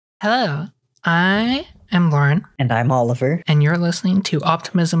Hello, I am Lauren, And I'm Oliver. and you're listening to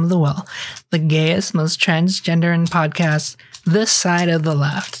Optimism of the Will, the gayest, most transgender in podcast this side of the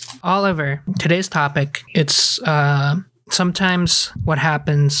left. Oliver, today's topic, it's sometimes what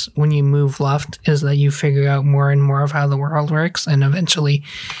happens when you move left is that you figure out more and more of how the world works, and eventually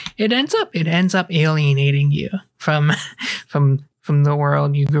it ends up alienating you from from the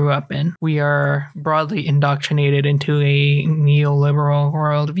world you grew up in. We are broadly indoctrinated into a neoliberal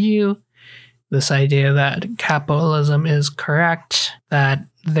worldview. This idea that capitalism is correct, that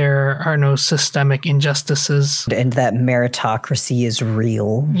there are no systemic injustices. And that meritocracy is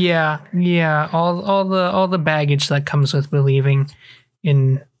real. Yeah. All the baggage that comes with believing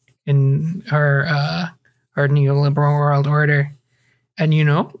in our neoliberal world order. And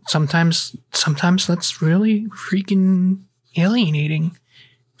sometimes that's really freaking alienating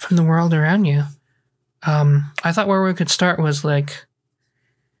from the world around you. I thought where we could start was like,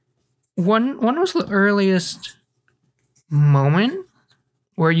 when was the earliest moment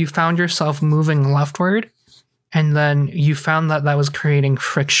where you found yourself moving leftward and then you found that was creating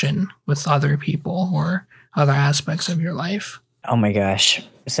friction with other people or other aspects of your life? Oh my gosh.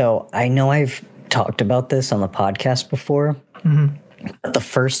 So I know I've talked about this on the podcast before. Mm-hmm. But the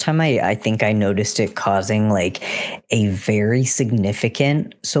first time I think I noticed it causing like a very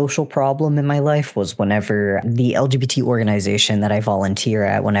significant social problem in my life was whenever the LGBT organization that I volunteer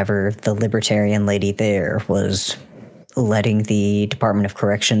at, whenever the libertarian lady there was letting the Department of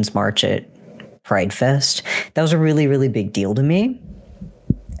Corrections march at Pride Fest. That was a really, really big deal to me,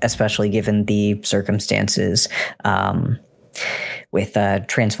 especially given the circumstances. With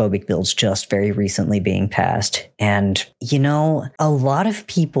transphobic bills just very recently being passed. And, a lot of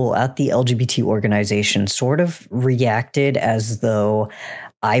people at the LGBT organization sort of reacted as though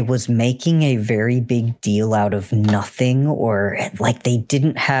I was making a very big deal out of nothing, or like they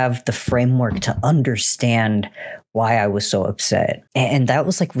didn't have the framework to understand why I was so upset. And that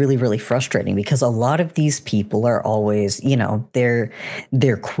was like really, really frustrating because a lot of these people are always, they're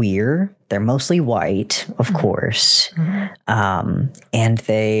queer. They're mostly white, of course. And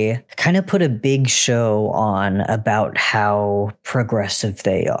they kind of put a big show on about how progressive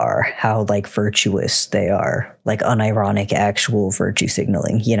they are, how like virtuous they are, like unironic actual virtue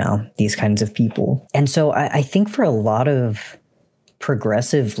signaling, these kinds of people. And so I think for a lot of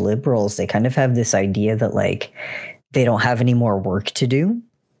progressive liberals, they kind of have this idea that like they don't have any more work to do.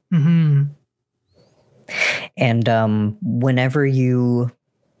 Mm-hmm. And whenever you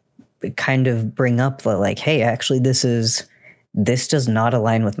kind of bring up the like, hey, actually this does not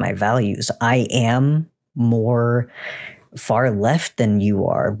align with my values. I am more far left than you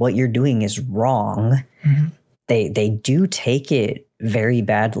are. What you're doing is wrong. Mm-hmm. They do take it very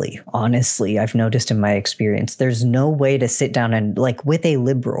badly. Honestly, I've noticed in my experience, there's no way to sit down and like with a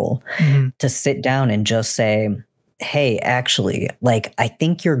liberal to sit down and just say, hey, actually, like, I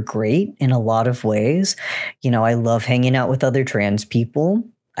think you're great in a lot of ways. I love hanging out with other trans people.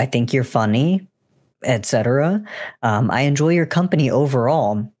 I think you're funny, etc. I enjoy your company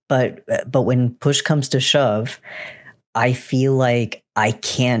overall, but when push comes to shove, I feel like I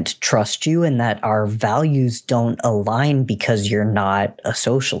can't trust you and that our values don't align because you're not a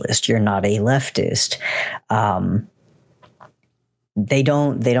socialist, you're not a leftist. They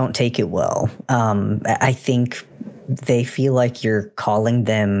don't take it well. I think they feel like you're calling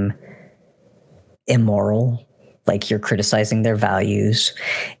them immoral, like you're criticizing their values,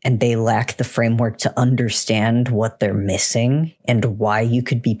 and they lack the framework to understand what they're missing and why you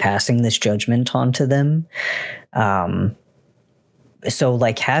could be passing this judgment onto them. So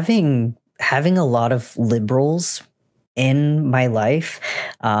like having a lot of liberals in my life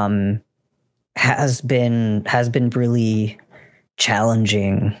has been really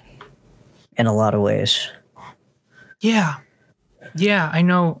challenging in a lot of ways. Yeah, I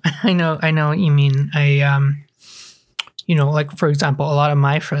know what you mean. Like, for example, a lot of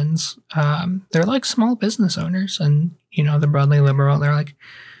my friends, they're like small business owners and, they're broadly liberal. They're like,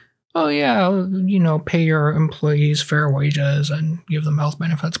 oh yeah, pay your employees fair wages and give them health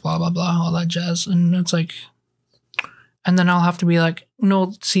benefits, blah, blah, blah, all that jazz. And it's like, and then I'll have to be like,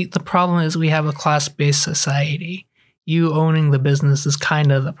 no, see, the problem is we have a class-based society. You owning the business is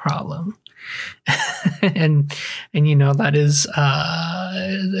kind of the problem. and that is,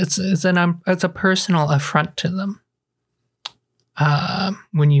 it's a personal affront to them.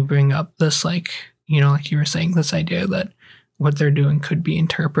 When you bring up this, like you were saying, this idea that what they're doing could be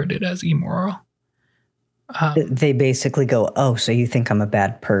interpreted as immoral. They basically go, oh, so you think I'm a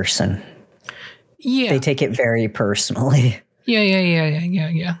bad person? Yeah. They take it very personally.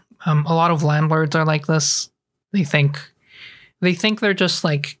 Yeah. A lot of landlords are like this. They think They think they're just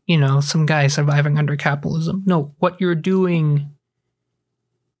like, some guy surviving under capitalism. No, what you're doing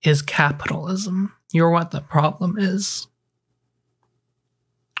is capitalism. You're what the problem is.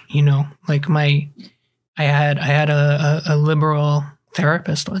 Like I had a liberal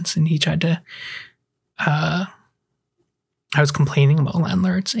therapist once, and he tried to, I was complaining about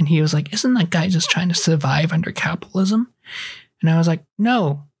landlords, and he was like, isn't that guy just trying to survive under capitalism? And I was like,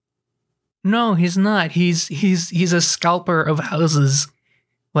 no, he's not. He's a scalper of houses,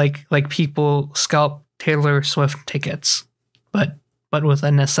 like people scalp Taylor Swift tickets, but with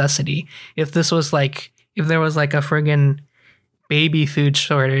a necessity. If there was like a friggin' baby food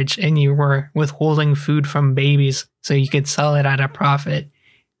shortage and you were withholding food from babies so you could sell it at a profit,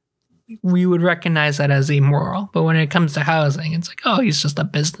 we would recognize that as immoral. But when it comes to housing, it's like, oh, he's just a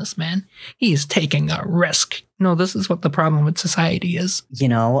businessman. He's taking a risk. No, this is what the problem with society is.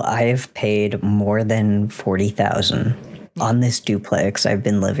 I've paid more than $40,000 on this duplex I've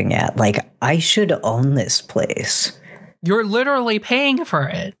been living at. Like, I should own this place. You're literally paying for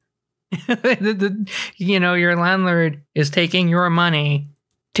it. Your landlord is taking your money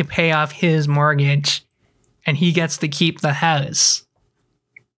to pay off his mortgage, and he gets to keep the house.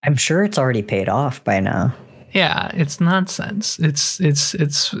 I'm sure it's already paid off by now. Yeah, it's nonsense.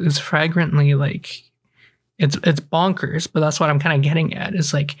 It's flagrantly like it's bonkers. But that's what I'm kind of getting at.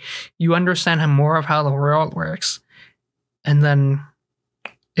 Is like you understand more of how the world works, and then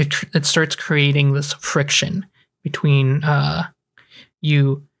it starts creating this friction between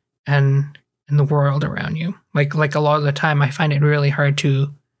you and the world around you. Like a lot of the time, I find it really hard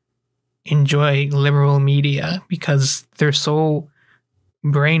to enjoy liberal media because they're so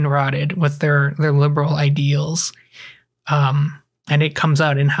brain rotted with their liberal ideals, and it comes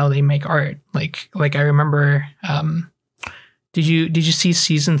out in how they make art. Like I remember, did you see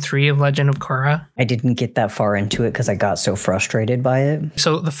season 3 of Legend of Korra? I didn't get that far into it because I got so frustrated by it.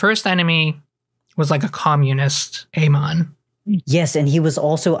 So the first enemy was like a communist, Amon. Yes, and he was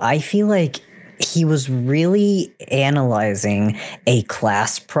also, I feel like he was really analyzing a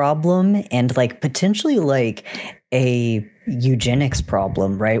class problem and like potentially like a eugenics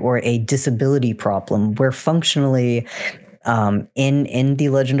problem, right? Or a disability problem where functionally in The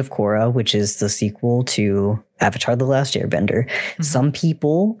Legend of Korra, which is the sequel to Avatar: The Last Airbender, some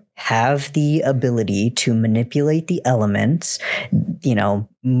people have the ability to manipulate the elements,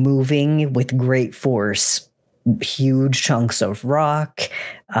 moving with great force huge chunks of rock,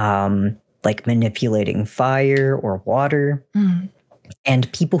 like manipulating fire or water.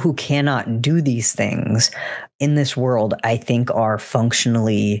 And people who cannot do these things in this world, I think, are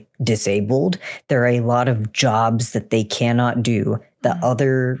functionally disabled. There are a lot of jobs that they cannot do that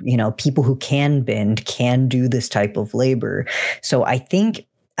other, people who can bend can do this type of labor. So I think,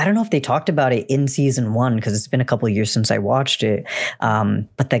 I don't know if they talked about it in season 1 because it's been a couple of years since I watched it.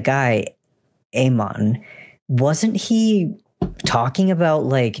 But the guy, Amon, wasn't he talking about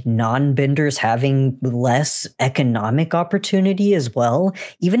like non-benders having less economic opportunity as well?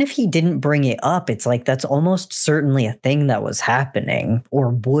 Even if he didn't bring it up, it's like that's almost certainly a thing that was happening or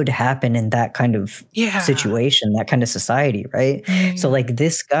would happen in that kind of situation, that kind of society, right? So like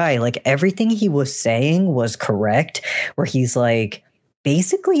this guy, like everything he was saying was correct, where he's like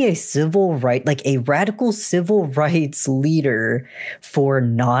basically a radical civil rights leader for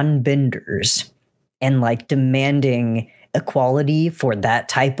non-benders and like demanding equality for that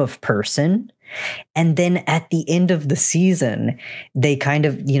type of person. And then at the end of the season, they kind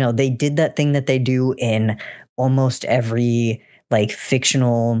of, they did that thing that they do in almost every like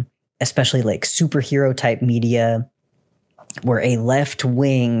fictional, especially like superhero type media, where a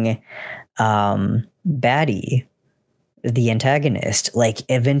left-wing baddie, the antagonist, like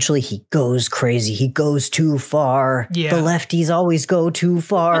eventually he goes crazy. He goes too far. Yeah. The lefties always go too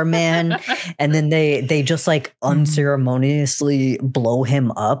far, man. And then they just like unceremoniously blow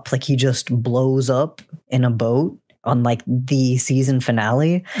him up. Like he just blows up in a boat on like the season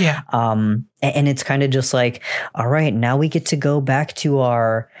finale. Yeah. And it's kind of just like, all right, now we get to go back to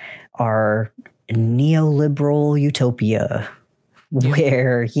our neoliberal utopia,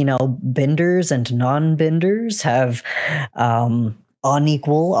 where, benders and non-benders have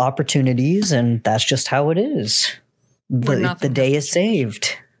unequal opportunities, and that's just how it is. The day is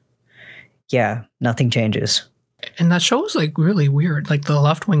saved. Yeah, nothing changes. And that show was like really weird. Like the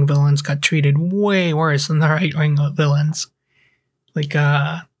left-wing villains got treated way worse than the right-wing villains. Like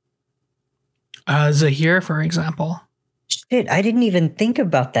Zahir, for example. Shit, I didn't even think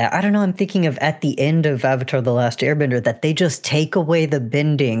about that. I don't know. I'm thinking of at the end of Avatar: The Last Airbender that they just take away the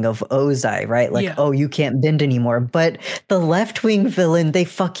bending of Ozai, right? Like, oh, you can't bend anymore. But the left-wing villain, they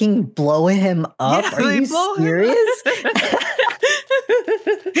fucking blow him up. Yeah, Are you serious?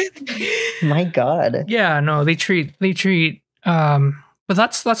 My God. Yeah, no, they treat but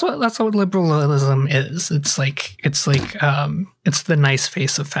that's what liberalism is. It's the nice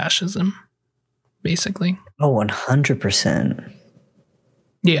face of fascism, basically. Oh, 100%.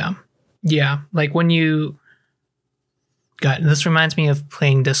 Yeah. Yeah. Like when you got this reminds me of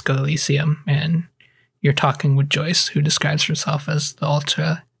playing Disco Elysium and you're talking with Joyce, who describes herself as an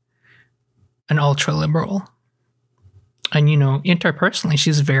ultra liberal. And interpersonally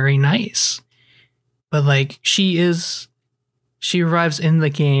she's very nice. But like she arrives in the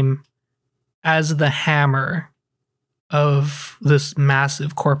game as the hammer of this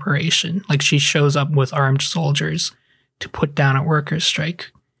massive corporation. Like she shows up with armed soldiers to put down a workers'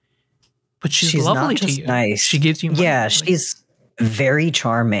 strike. But she's lovely to you. Nice. She gives you money. Yeah, she's very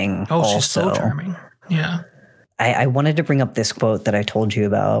charming. Oh, also. She's so charming. Yeah. I wanted to bring up this quote that I told you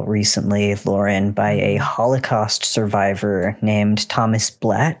about recently, Lauren, by a Holocaust survivor named Thomas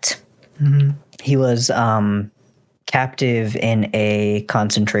Blatt. Mm-hmm. He was captive in a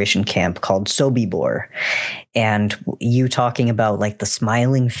concentration camp called Sobibor. And you talking about like the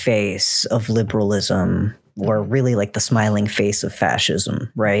smiling face of liberalism, or really like the smiling face of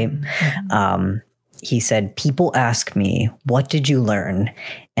fascism, right? Mm-hmm. He said, people ask me, what did you learn?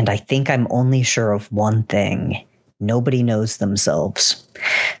 And I think I'm only sure of one thing. Nobody knows themselves.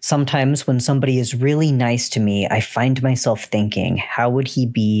 Sometimes when somebody is really nice to me, I find myself thinking, how would he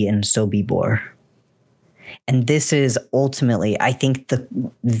be in Sobibor? And this is ultimately, I think,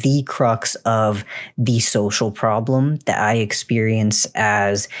 the crux of the social problem that I experience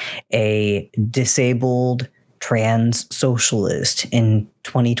as a disabled trans socialist in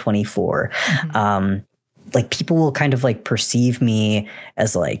 2024. Mm-hmm. Like people will kind of like perceive me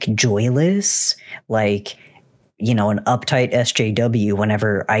as like joyless, like, an uptight SJW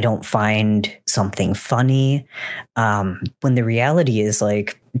whenever I don't find something funny. When the reality is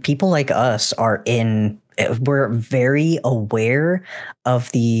like people like us we're very aware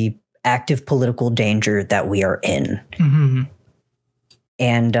of the active political danger that we are in. Mm-hmm.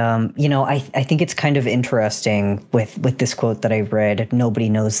 And, I think it's kind of interesting with this quote that I read, nobody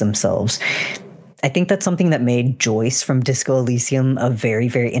knows themselves. I think that's something that made Joyce from Disco Elysium a very,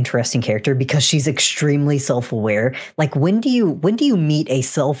 very interesting character because she's extremely self-aware. Like, when do you meet a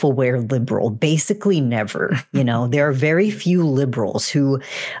self-aware liberal? Basically never. There are very few liberals who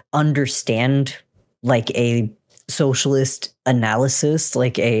understand like a socialist analysis,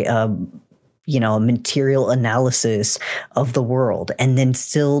 like a material analysis of the world, and then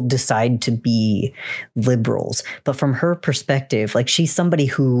still decide to be liberals. But from her perspective, like she's somebody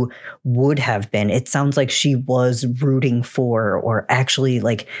who would have been, it sounds like she was rooting for, or actually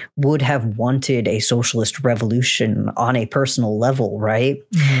like would have wanted a socialist revolution on a personal level, right?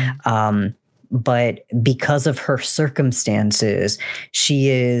 Mm-hmm. But because of her circumstances, she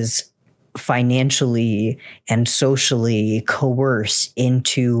is financially and socially coerced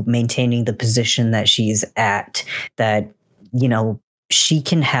into maintaining the position that she's at, that, she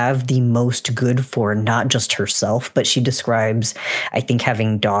can have the most good for not just herself, but she describes, I think,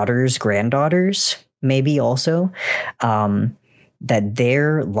 having granddaughters, maybe also, that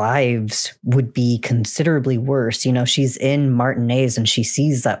their lives would be considerably worse. She's in Martinez and she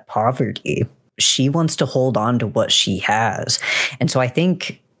sees that poverty. She wants to hold on to what she has. And so I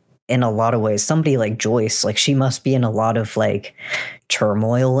think, in a lot of ways, somebody like Joyce, like she must be in a lot of like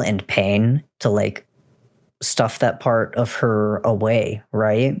turmoil and pain to like stuff that part of her away,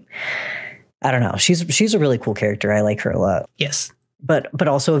 right? I don't know. She's a really cool character. I like her a lot. Yes. But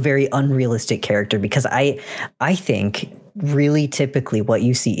also a very unrealistic character, because I think really typically what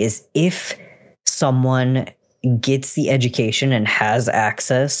you see is if someone gets the education and has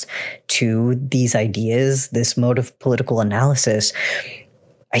access to these ideas, this mode of political analysis,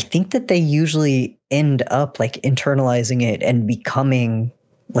 I think that they usually end up like internalizing it and becoming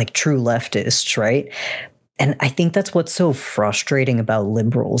like true leftists, right? And I think that's what's so frustrating about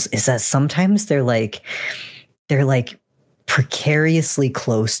liberals is that sometimes they're like precariously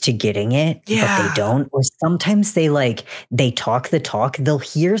close to getting it, but they don't. Or sometimes they talk the talk. They'll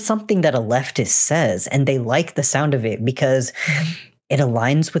hear something that a leftist says and they like the sound of it because it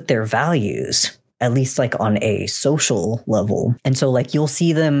aligns with their values, at least like on a social level. And so like you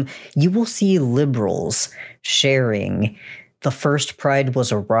will see liberals sharing the first Pride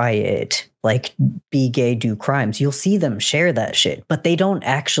was a riot, like be gay, do crimes, you'll see them share that shit, but they don't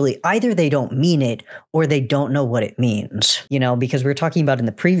actually, either they don't mean it or they don't know what it means, you know, because we were talking about in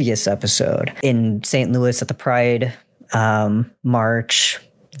the previous episode in St. Louis at the Pride march,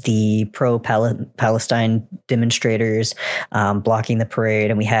 the pro-Palestine demonstrators blocking the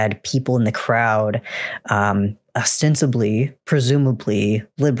parade, and we had people in the crowd, ostensibly, presumably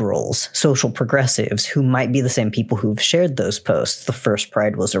liberals, social progressives, who might be the same people who've shared those posts. The first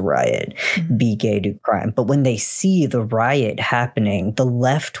Pride was a riot, be gay, do crime. But when they see the riot happening, the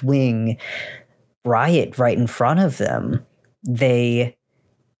left-wing riot right in front of them, they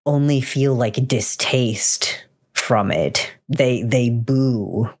only feel like distaste from it. They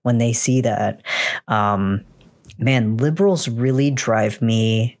boo when they see that. Man, liberals really drive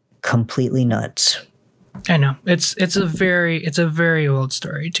me completely nuts. I know. It's a very old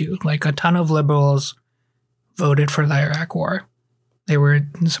story too. Like a ton of liberals voted for the Iraq War. They were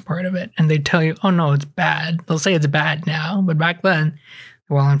in support of it, and they tell you, "Oh no, it's bad." They'll say it's bad now, but back then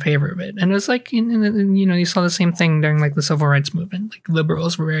they were all in favor of it. And it was like, you know, you saw the same thing during like the civil rights movement. Like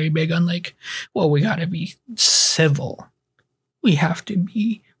liberals were very big on like, well, we got to be civil. We have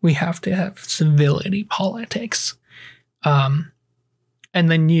to have civility politics. And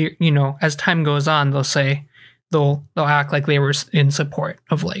then you know, as time goes on, they'll act like they were in support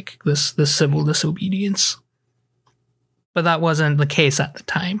of like this civil disobedience, but that wasn't the case at the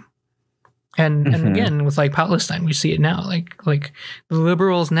time. And again, with like Palestine, we see it now. Like the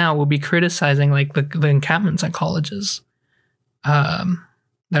liberals now will be criticizing like the encampments at colleges that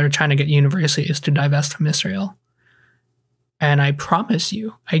are trying to get universities to divest from Israel. And I promise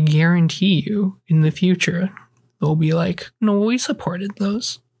you, I guarantee you, in the future, they'll be like, no, we supported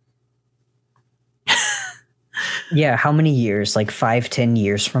those. Yeah, how many years? Like 5-10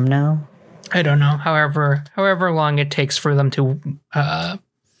 years from now? I don't know. However long it takes for them to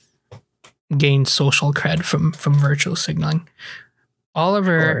gain social cred from virtual signaling.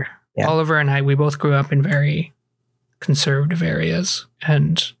 Oliver and I, we both grew up in very conservative areas,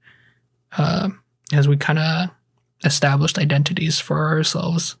 and as we kind of established identities for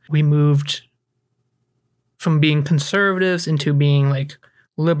ourselves, we moved from being conservatives into being like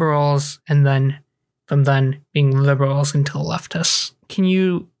liberals, and then from then being liberals into leftists. Can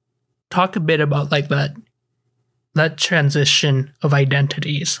you talk a bit about like that transition of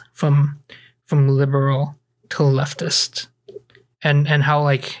identities from liberal to leftist, and how,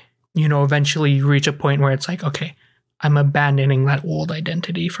 like, you know, eventually you reach a point where it's like, okay, I'm abandoning that old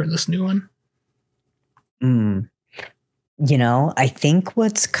identity for this new one? You know, I think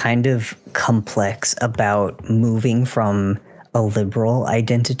what's kind of complex about moving from a liberal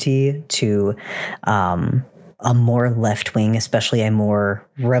identity to a more left-wing, especially a more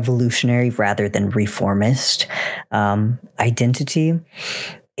revolutionary rather than reformist identity,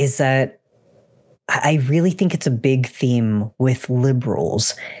 is that I really think it's a big theme with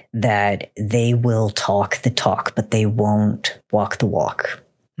liberals that they will talk the talk, but they won't walk the walk.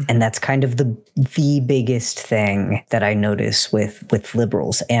 And that's kind of the biggest thing that I notice with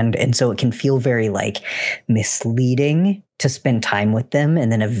liberals. And so it can feel very like misleading to spend time with them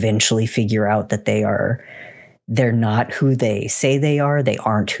and then eventually figure out that they're not who they say they are. They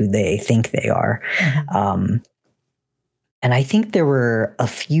aren't who they think they are. And I think there were a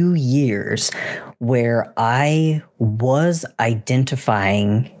few years where I was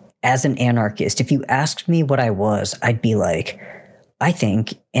identifying as an anarchist. If you asked me what I was, I'd be like, I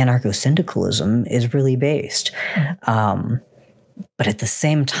think anarcho-syndicalism is really based. But at the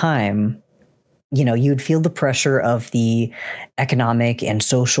same time, you know, you'd feel the pressure of the economic and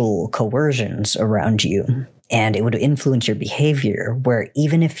social coercions around you, and it would influence your behavior, where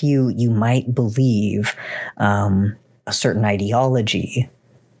even if you might believe a certain ideology,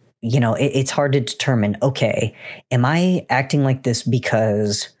 you know, it's hard to determine, okay, am I acting like this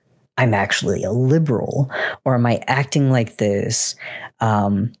because I'm actually a liberal, or am I acting like this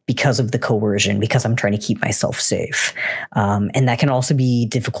because of the coercion, because I'm trying to keep myself safe? And that can also be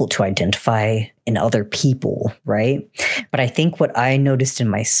difficult to identify in other people, right? But I think what I noticed in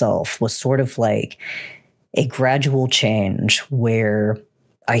myself was sort of like a gradual change where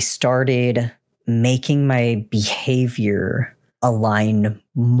I started making my behavior align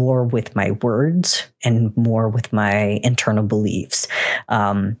more with my words and more with my internal beliefs.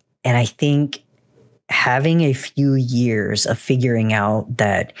 And I think having a few years of figuring out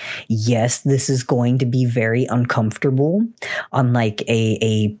that, yes, this is going to be very uncomfortable on like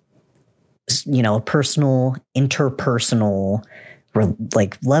a you know, personal, interpersonal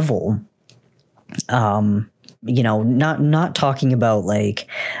like level. You know, not talking about like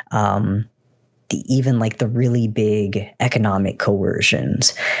even like the really big economic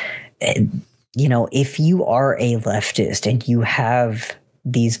coercions. You know, if you are a leftist and you have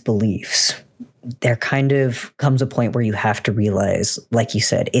these beliefs, there kind of comes a point where you have to realize, like you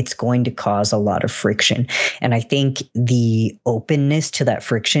said, it's going to cause a lot of friction. And I think the openness to that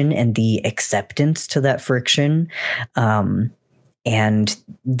friction and the acceptance to that friction, and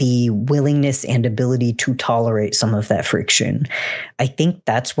the willingness and ability to tolerate some of that friction, I think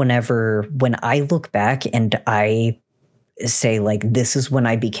that's when I look back and I say, like, this is when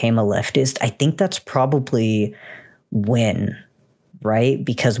I became a leftist, I think that's probably when, right?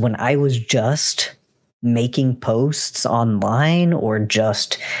 Because when I was just making posts online or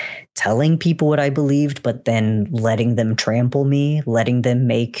just telling people what I believed, but then letting them trample me, letting them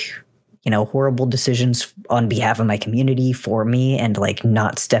make, you know, horrible decisions on behalf of my community for me, and like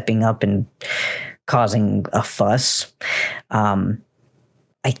not stepping up and causing a fuss.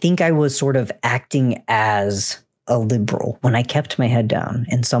 I think I was sort of acting as a liberal when I kept my head down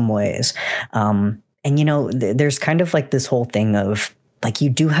in some ways. And, you know, there's kind of like this whole thing of, like,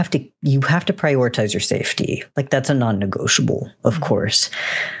 you have to prioritize your safety. Like, that's a non-negotiable, of course.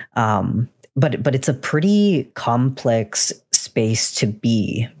 But it's a pretty complex space to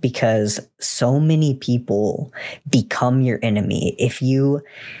be, because so many people become your enemy. If you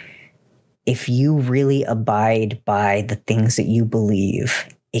really abide by the things that you believe,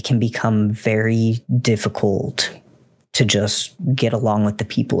 it can become very difficult to just get along with the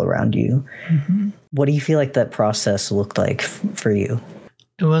people around you. Mm-hmm. What do you feel like that process looked like for you?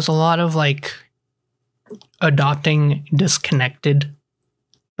 It was a lot of like adopting disconnected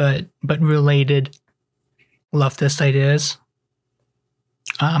but related leftist ideas.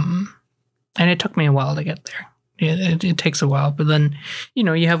 And it took me a while to get there. It takes a while, but then, you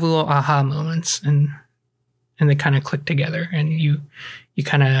know, you have little aha moments and they kind of click together, and you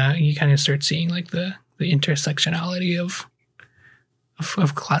kind of start seeing like the intersectionality of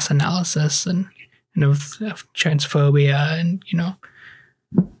class analysis and of transphobia, and, you know,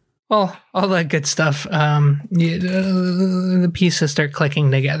 well, all that good stuff. The pieces start clicking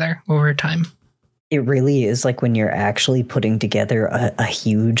together over time. It really is like when you're actually putting together a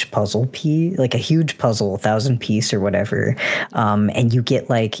huge puzzle piece, like a huge puzzle, 1,000-piece or whatever. And you get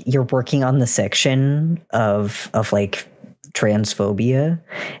like, you're working on the section of like transphobia,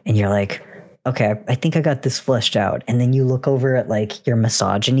 and you're like, okay, I think I got this fleshed out. And then you look over at like your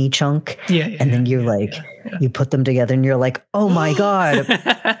misogyny chunk, and then you're you put them together and you're like, oh my God.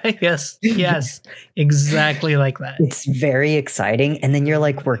 Yes, exactly like that. It's very exciting. And then you're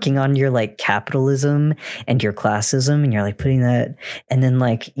like working on your like capitalism and your classism, and you're like putting that, and then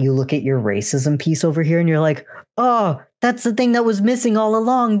like you look at your racism piece over here and you're like, oh, that's the thing that was missing all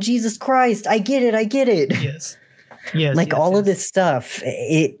along. Jesus Christ, I get it. Yes. Like all of this stuff,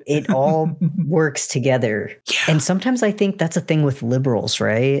 it all works together. Yeah. And sometimes I think that's a thing with liberals,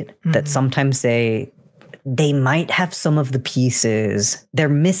 right? Mm-hmm. That sometimes they might have some of the pieces, they're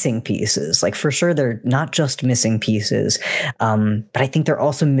missing pieces. Like, for sure, they're not just missing pieces, but I think they're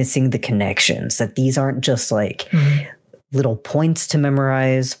also missing the connections, that these aren't just like little points to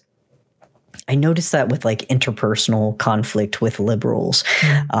memorize. I noticed that with like interpersonal conflict with liberals,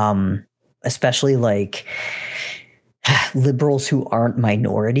 especially like liberals who aren't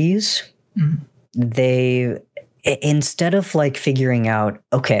minorities. They, instead of like figuring out,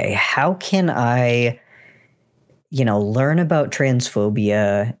 okay, how can I, you know, learn about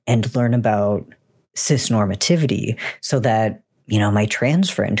transphobia and learn about cisnormativity so that, you know, my trans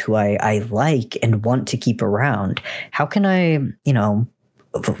friend who I like and want to keep around, how can I, you know,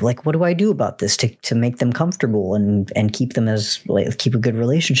 like, what do I do about this to make them comfortable and keep them as, like, keep a good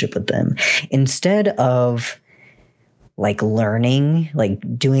relationship with them, instead of like learning, like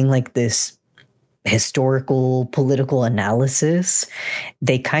doing like this historical political analysis,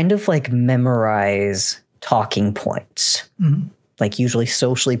 they kind of like memorize talking points, like usually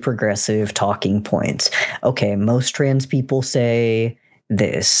socially progressive talking points. Okay, most trans people say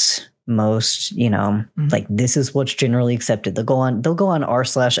this. Most, you know, like this is what's generally accepted. They'll go on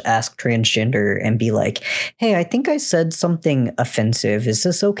r/ask transgender and be like, hey, I think I said something offensive. Is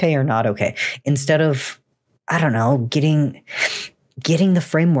this okay or not okay? Instead of, I don't know, getting the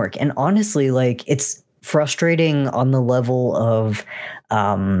framework. And honestly, like, it's frustrating on the level of,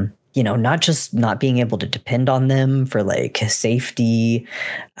 you know, not just not being able to depend on them for like safety,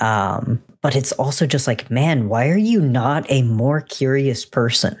 but it's also just like, man, why are you not a more curious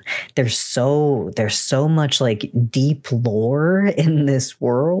person? There's so much like deep lore in this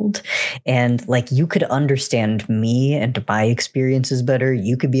world, and like you could understand me and my experiences better.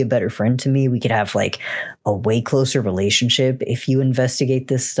 You could be a better friend to me. We could have like a way closer relationship if you investigate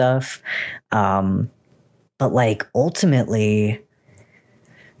this stuff. But like ultimately,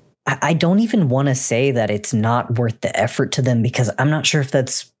 I don't even want to say that it's not worth the effort to them, because I'm not sure if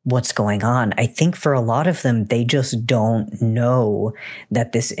that's what's going on. I think for a lot of them, they just don't know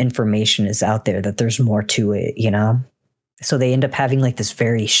that this information is out there, that there's more to it, you know? So they end up having like this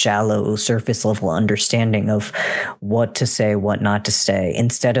very shallow surface level understanding of what to say, what not to say,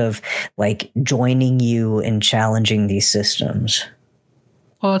 instead of like joining you and challenging these systems.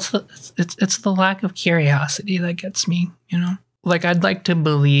 Well, it's the lack of curiosity that gets me, you know? Like, I'd like to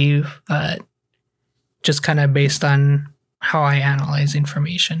believe that, just kind of based on how I analyze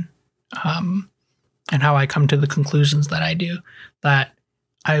information, and how I come to the conclusions that I do, that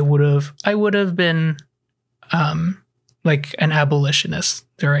I would have been like an abolitionist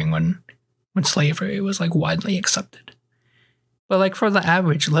during when slavery was like widely accepted. But like for the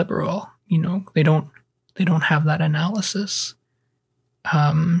average liberal, you know, they don't have that analysis.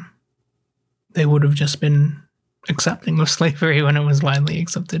 They would have just been accepting of slavery when it was widely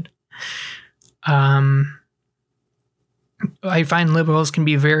accepted. I find liberals can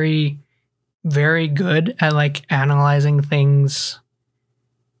be very, very good at like analyzing things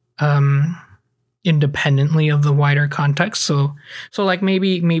independently of the wider context. So like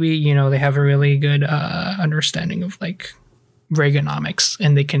maybe you know, they have a really good understanding of like Reaganomics,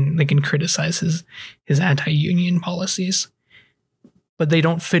 and they can criticize his anti-union policies, but they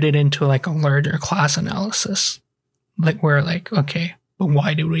don't fit it into like a larger class analysis. Like, where like, okay, but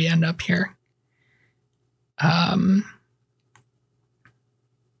why did we end up here? And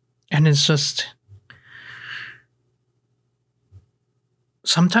it's just,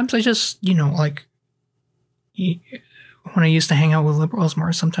 sometimes I just, you know, like, when I used to hang out with liberals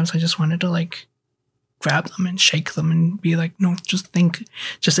more, sometimes I just wanted to like grab them and shake them and be like, no, just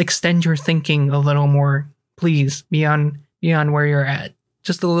extend your thinking a little more, please, beyond where you're at,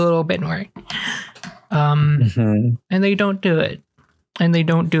 just a little bit more. And they don't do it. And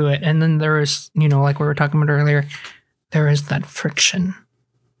then there is, you know, like we were talking about earlier, there is that friction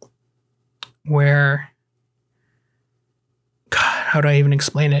where, God, how do I even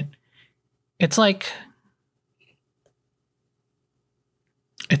explain it? It's like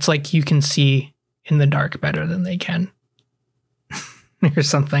you can see in the dark better than they can. Or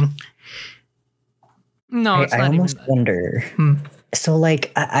something. No, it's not. I almost even wonder. So,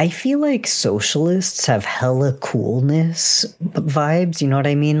 like, I feel like socialists have hella coolness vibes. You know what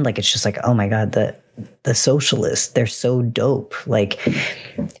I mean? Like, it's just like, oh my God, the socialists, they're so dope. Like,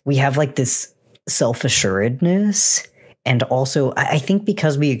 we have like this self-assuredness. And also, I think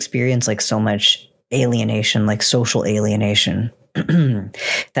because we experience like so much alienation, like social alienation,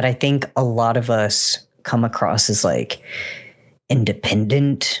 that I think a lot of us come across as like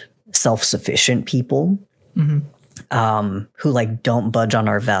independent, self-sufficient people. Who like don't budge on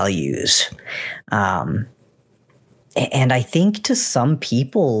our values. And I think to some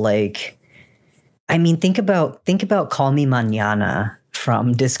people, like, I mean, think about Call Me Mañana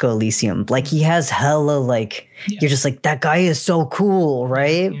from Disco Elysium. Like, he has hella like, you're just like, that guy is so cool,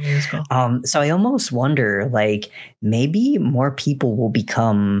 right? Cool. So I almost wonder, like, maybe more people will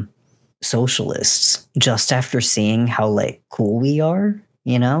become socialists just after seeing how like cool we are,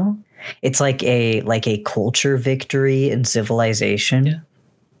 you know? It's like a culture victory in civilization.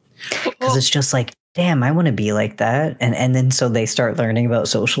 Because it's just like, damn, I want to be like that. And then so they start learning about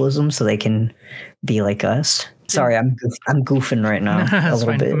socialism so they can be like us. Sorry, I'm goofing right now a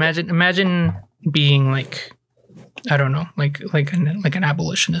little bit. Imagine being like, I don't know, like an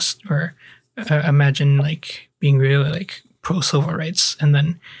abolitionist, or imagine like being really like pro civil rights, and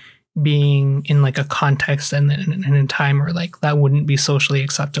then being in like a context and in a time where like that wouldn't be socially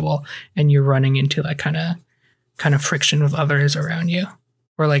acceptable, and you're running into that kind of friction with others around you.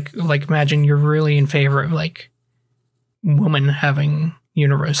 Or like imagine you're really in favor of like women having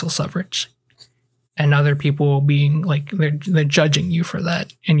universal suffrage, and other people being like they're judging you for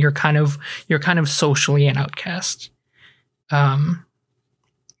that, and you're kind of socially an outcast.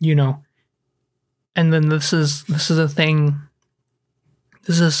 You know, and then this is a thing.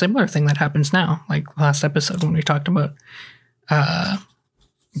 This is a similar thing that happens now. Like last episode when we talked about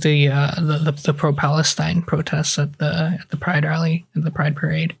the pro-Palestine protests at the Pride rally, at the Pride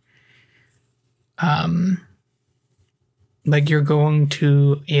parade. Like, you're going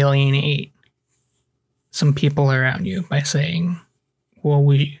to alienate some people around you by saying, well,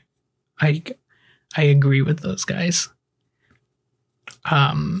 I agree with those guys.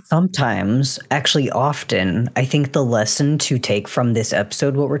 Sometimes, actually often, I think the lesson to take from this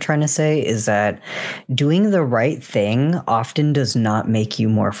episode, what we're trying to say, is that doing the right thing often does not make you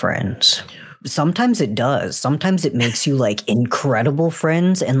more friends. Sometimes it does. Sometimes it makes you like incredible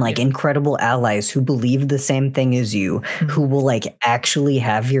friends and like incredible allies who believe the same thing as you, who will like actually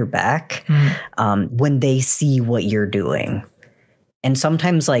have your back when they see what you're doing. And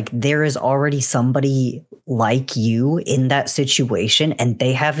sometimes like there is already somebody like you in that situation and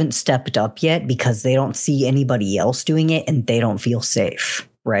they haven't stepped up yet because they don't see anybody else doing it and they don't feel safe,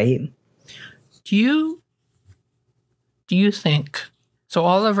 right? Do you think, so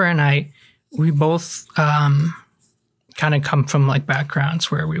Oliver and I, we both kind of come from like backgrounds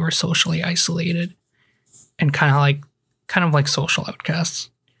where we were socially isolated and kind of like social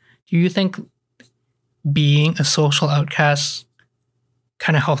outcasts. Do you think being a social outcast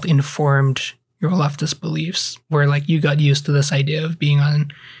kind of helped informed your leftist beliefs, where like you got used to this idea of being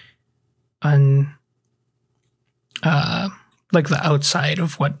on like the outside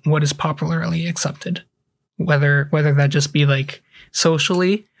of what is popularly accepted, whether that just be like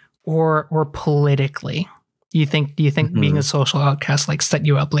socially or politically? Do you think being a social outcast like set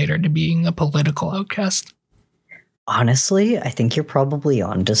you up later to being a political outcast? Honestly, I think you're probably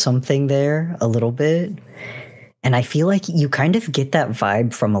onto something there a little bit. And I feel like you kind of get that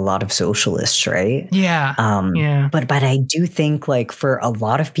vibe from a lot of socialists, right? Yeah. Yeah. But I do think like for a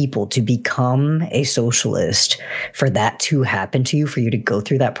lot of people to become a socialist, for that to happen to you, for you to go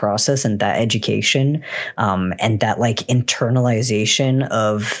through that process and that education, and that like internalization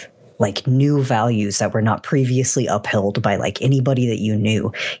of like new values that were not previously upheld by like anybody that you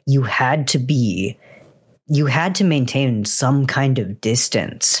knew, you had to maintain some kind of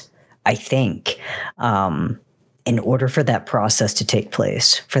distance, I think. In order for that process to take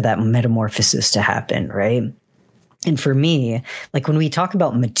place, for that metamorphosis to happen, right? And for me, like when we talk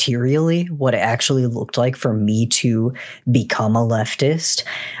about materially what it actually looked like for me to become a leftist,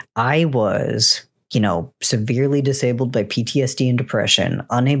 I was, severely disabled by PTSD and depression,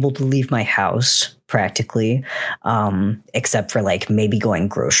 unable to leave my house practically, except for like maybe going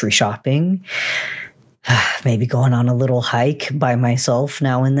grocery shopping. Maybe going on a little hike by myself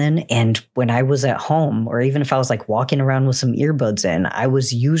now and then. And when I was at home, or even if I was like walking around with some earbuds in, I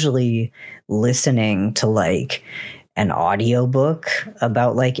was usually listening to like an audiobook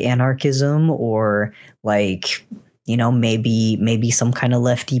about like anarchism or like, maybe some kind of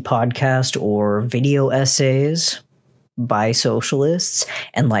lefty podcast or video essays by socialists,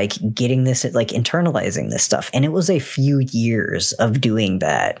 and like getting this, like internalizing this stuff. And it was a few years of doing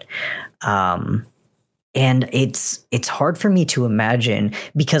that. And it's hard for me to imagine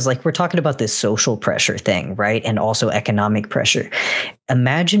because like we're talking about this social pressure thing, right? And also economic pressure.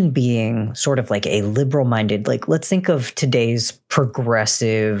 Imagine being sort of like a liberal minded, like let's think of today's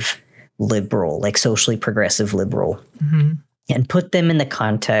progressive liberal, like socially progressive liberal, and put them in the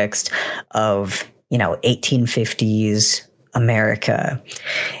context of, 1850s America.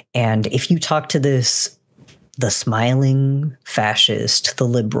 And if you talk to the smiling fascist, the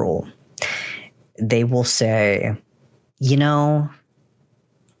liberal, they will say,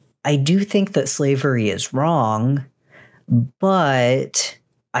 I do think that slavery is wrong, but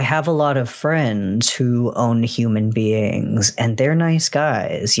I have a lot of friends who own human beings and they're nice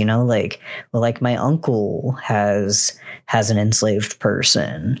guys, like my uncle has an enslaved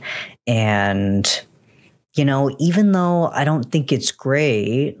person. And, even though I don't think it's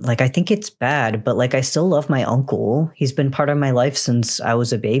great, like I think it's bad, but like I still love my uncle. He's been part of my life since I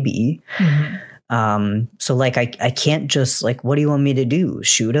was a baby. So like, I can't just like, what do you want me to do?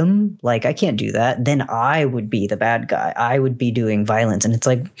 Shoot him? Like, I can't do that. Then I would be the bad guy. I would be doing violence. And it's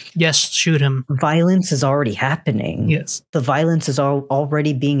like, yes, shoot him. Violence is already happening. Yes. The violence is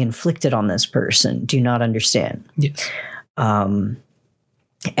already being inflicted on this person. Do you not understand? Yes.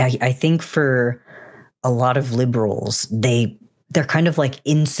 I think for a lot of liberals, they're kind of like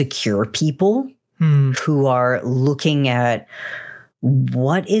insecure people who are looking at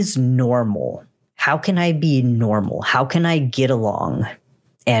what is normal. How can I be normal? How can I get along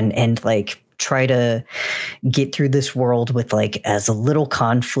and like try to get through this world with like as a little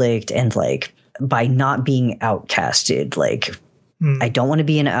conflict and like by not being outcasted? Like, I don't want to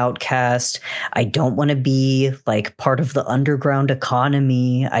be an outcast. I don't want to be like part of the underground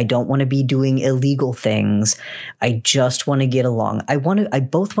economy. I don't want to be doing illegal things. I just want to get along. I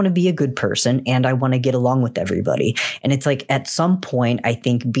both want to be a good person and I want to get along with everybody. And it's like at some point, I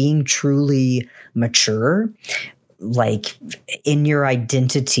think being truly mature, like in your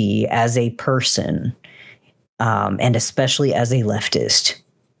identity as a person, and especially as a leftist,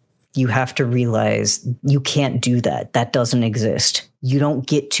 you have to realize you can't do that. That doesn't exist. You don't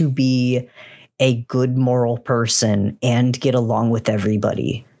get to be a good moral person and get along with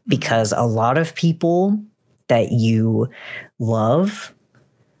everybody, because a lot of people that you love,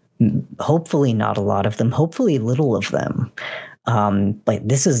 hopefully not a lot of them, hopefully little of them. But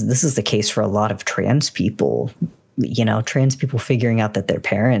this is the case for a lot of trans people. Trans people figuring out that their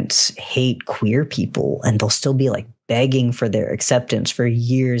parents hate queer people, and they'll still be like begging for their acceptance for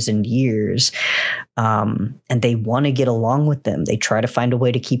years and years. And they want to get along with them. They try to find a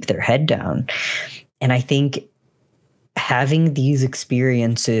way to keep their head down. And I think having these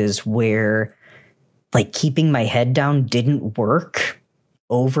experiences where like keeping my head down didn't work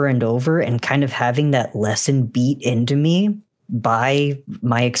over and over, and kind of having that lesson beat into me by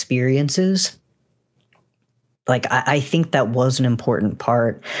my experiences, like, I think that was an important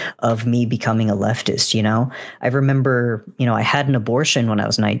part of me becoming a leftist. I remember, I had an abortion when I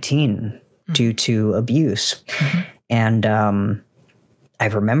was 19 due to abuse. And I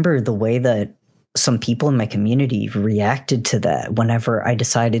remember the way that some people in my community reacted to that whenever I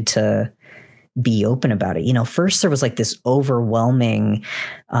decided to be open about it. First there was like this overwhelming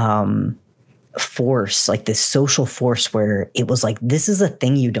force, like this social force where it was like, this is a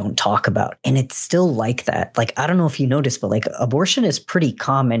thing you don't talk about. And it's still like that. Like, I don't know if you noticed, but like abortion is pretty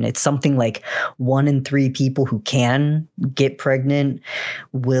common. It's something like 1 in 3 people who can get pregnant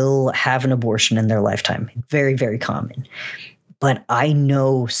will have an abortion in their lifetime. Very, very common. But I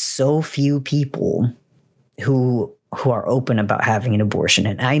know so few people who are open about having an abortion.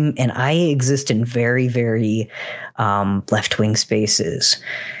 And I exist in very, very left-wing spaces.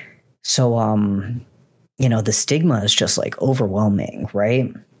 So, the stigma is just like overwhelming,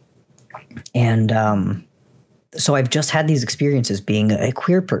 right? And so I've just had these experiences being a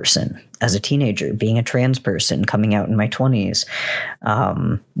queer person as a teenager, being a trans person coming out in my 20s,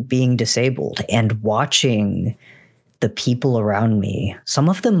 being disabled, and watching the people around me, some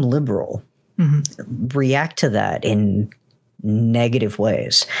of them liberal, react to that in negative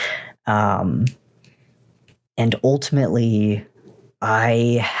ways. And ultimately,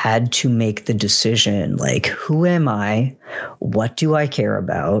 I had to make the decision, like, who am I? What do I care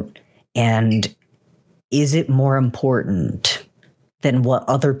about? And is it more important than what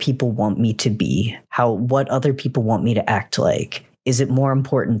other people want me to be? What other people want me to act like? Is it more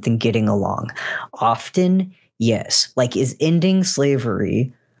important than getting along? Often, yes. Like, is ending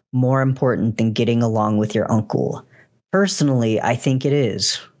slavery more important than getting along with your uncle? Personally, I think it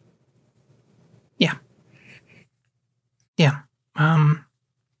is. Yeah. Yeah. And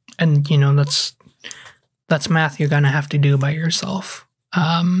that's math you're gonna have to do by yourself.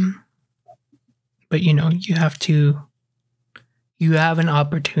 But you have an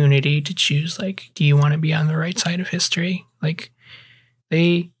opportunity to choose, like, do you want to be on the right side of history? Like,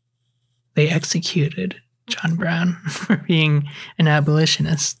 they executed John Brown for being an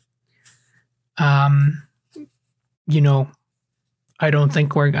abolitionist. I don't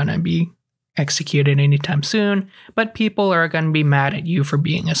think we're gonna be executed anytime soon, but people are going to be mad at you for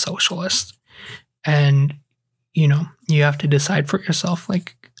being a socialist. And, you have to decide for yourself,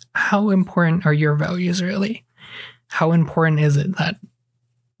 like, how important are your values really? How important is it that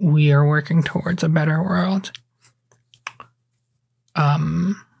we are working towards a better world?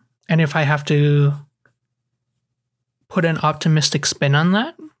 And if I have to put an optimistic spin on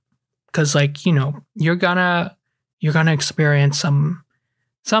that, because, like, you're gonna experience some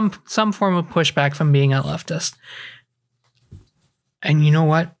form of pushback from being a leftist. And you know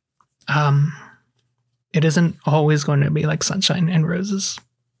what? It isn't always going to be like sunshine and roses.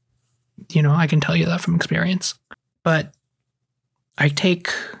 I can tell you that from experience. But I take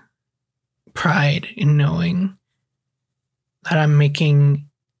pride in knowing that I'm making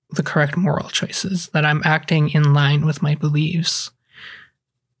the correct moral choices, that I'm acting in line with my beliefs.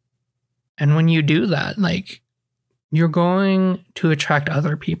 And when you do that, like, you're going to attract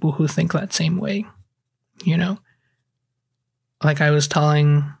other people who think that same way, Like I was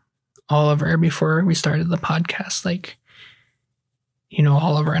telling Oliver before we started the podcast, like,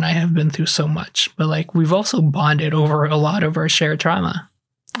 Oliver and I have been through so much, but, like, we've also bonded over a lot of our shared trauma,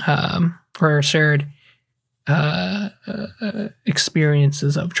 or our shared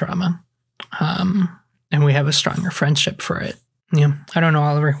experiences of trauma. And we have a stronger friendship for it. Yeah. I don't know,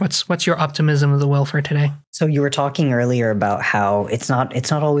 Oliver, what's your optimism of the will for today? So you were talking earlier about how it's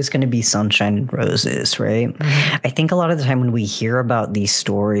not always going to be sunshine and roses, right? Mm-hmm. I think a lot of the time when we hear about these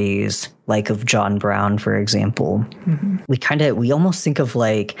stories, like of John Brown, for example, we almost think of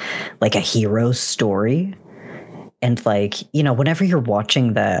like a hero's story. And, like, whenever you're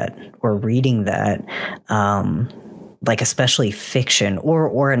watching that or reading that, like especially fiction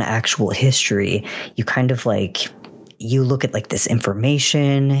or an actual history, you kind of like, you look at like this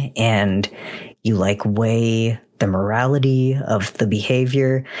information and you like weigh the morality of the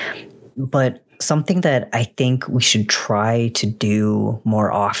behavior. But something that I think we should try to do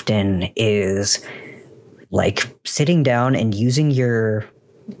more often is like sitting down and using your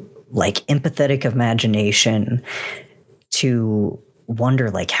like empathetic imagination to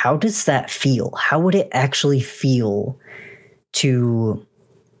wonder, like, how does that feel? How would it actually feel to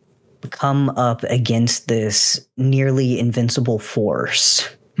come up against this nearly invincible force?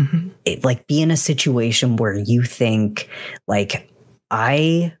 Like, be in a situation where you think, like,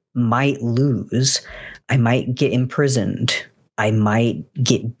 I might lose, I might get imprisoned, I might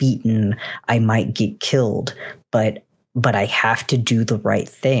get beaten, I might get killed, but I have to do the right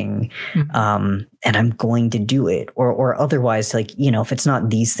thing, and I'm going to do it. Or otherwise, like, you know, if it's not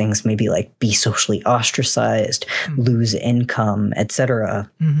these things, maybe like be socially ostracized, lose income,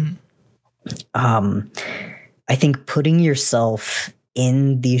 etc. I think putting yourself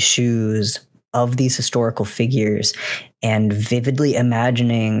in these shoes of these historical figures and vividly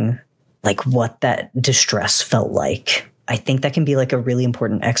imagining like what that distress felt like, I think that can be like a really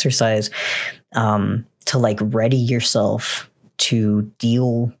important exercise to like ready yourself to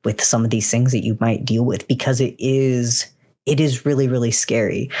deal with some of these things that you might deal with, because it is really, really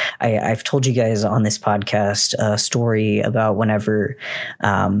scary. I've told you guys on this podcast a story about whenever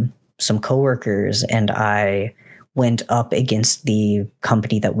some coworkers and I went up against the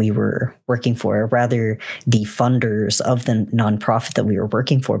company that we were working for, or rather the funders of the nonprofit that we were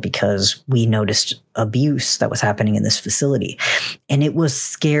working for, because we noticed abuse that was happening in this facility. And it was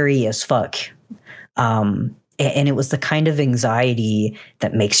scary as fuck. And it was the kind of anxiety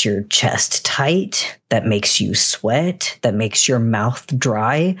that makes your chest tight, that makes you sweat, that makes your mouth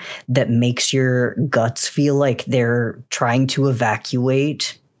dry, that makes your guts feel like they're trying to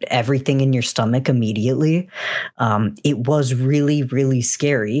evacuate everything in your stomach immediately. It was really, really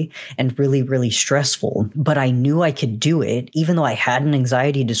scary and really, really stressful, but I knew I could do it. Even though I had an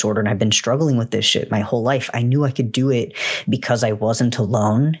anxiety disorder and I've been struggling with this shit my whole life, I knew I could do it because I wasn't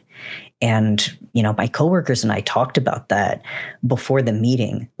alone. And, you know, my coworkers and I talked about that before the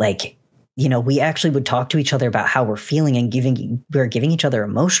meeting. Like, you know, we actually would talk to each other about how we're feeling and we're giving each other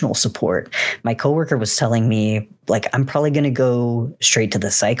emotional support. My coworker was telling me, like, I'm probably going to go straight to the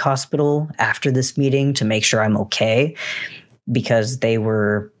psych hospital after this meeting to make sure I'm okay, because they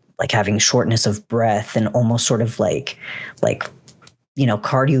were like having shortness of breath and almost sort of like, you know,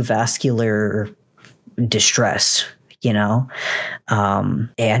 cardiovascular distress, you know,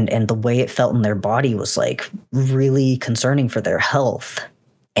 and the way it felt in their body was like really concerning for their health.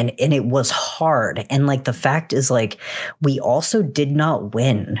 And it was hard. And like, the fact is, like, we also did not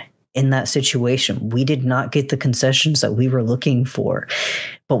win in that situation. We did not get the concessions that we were looking for.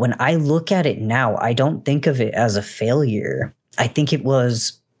 But when I look at it now, I don't think of it as a failure. I think it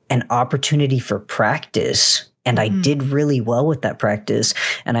was an opportunity for practice. And I did really well with that practice.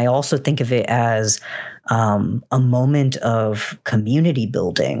 And I also think of it as a moment of community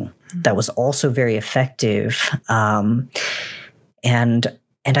building that was also very effective.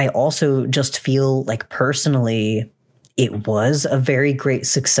 And I also just feel like personally, it was a very great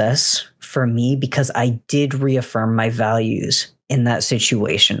success for me because I did reaffirm my values in that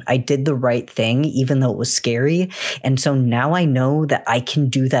situation. I did the right thing, even though it was scary. And so now I know that I can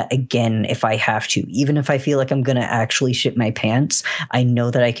do that again if I have to. Even if I feel like I'm going to actually shit my pants, I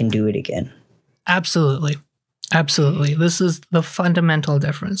know that I can do it again. Absolutely. Absolutely. This is the fundamental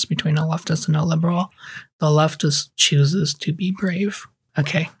difference between a leftist and a liberal. The leftist chooses to be brave.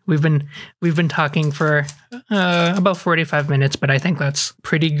 Okay, we've been talking for about 45 minutes, but I think that's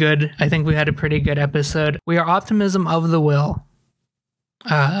pretty good. I think we had a pretty good episode. We are Optimism of the Will.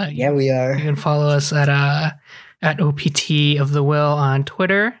 Yeah, we are. You can follow us at OPT of the Will on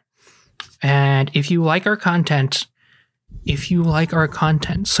Twitter. And if you like our content,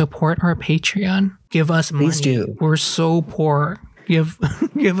 support our Patreon. Give us money. Please do. We're so poor. Give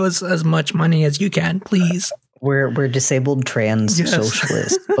us as much money as you can, please. We're disabled trans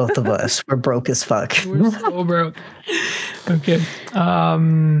socialists, both of us. We're broke as fuck. We're so broke. Okay.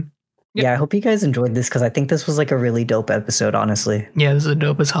 Yeah, I hope you guys enjoyed this because I think this was like a really dope episode, honestly. Yeah, this is a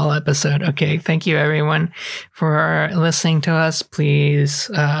dope as hell episode. Okay, thank you everyone for listening to us. Please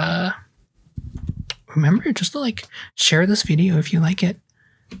remember just to like share this video if you like it.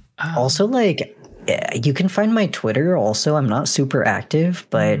 Also, like, You can find my Twitter also. I'm not super active,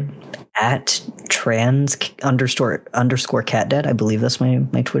 but at trans underscore cat dad, I believe that's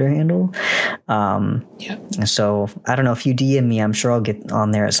my Twitter handle. So I don't know, if you DM me, I'm sure I'll get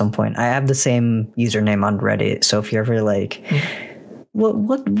on there at some point. I have the same username on Reddit, so if you're ever like,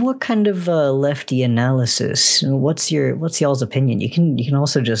 what kind of lefty analysis? What's y'all's opinion? You can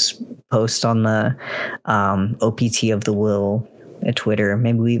also just post on the OPT of the Will at Twitter.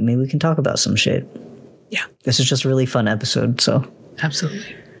 Maybe we can talk about some shit. Yeah, this is just a really fun episode. So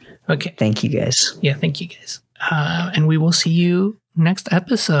absolutely. Okay. Thank you guys. Yeah, thank you guys. And we will see you next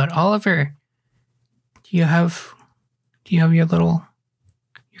episode. Oliver, do you have your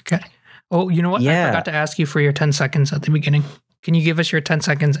cat? Oh, you know what? Yeah. I forgot to ask you for your 10 seconds at the beginning. Can you give us your 10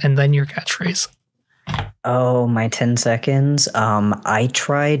 seconds and then your catchphrase? Oh, my 10 seconds. I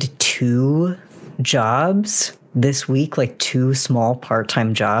tried 2 jobs this week, like 2 small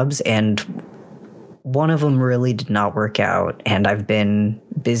part-time jobs, and one of them really did not work out, and I've been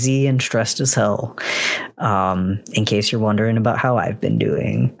busy and stressed as hell. In case you're wondering about how I've been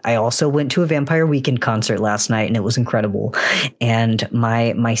doing, I also went to a Vampire Weekend concert last night, and it was incredible. And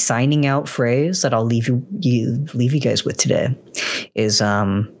my signing out phrase that I'll leave you guys with today is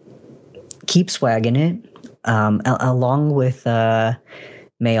keep swagging it. Along with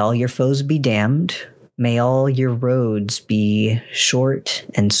may all your foes be damned, may all your roads be short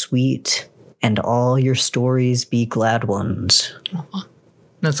and sweet, and all your stories be glad ones.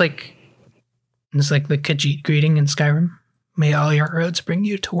 It's like the Khajiit greeting in Skyrim. May all your roads bring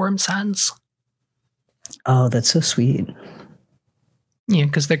you to Worm Sands. Oh, that's so sweet. Yeah,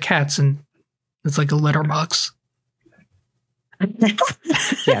 because they're cats and it's like a litter box.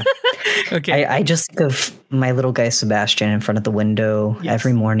 Yeah. Okay. I just think of my little guy Sebastian in front of the window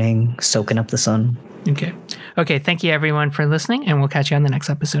every morning, soaking up the sun. Okay. Thank you everyone for listening, and we'll catch you on the next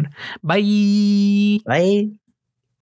episode. Bye. Bye.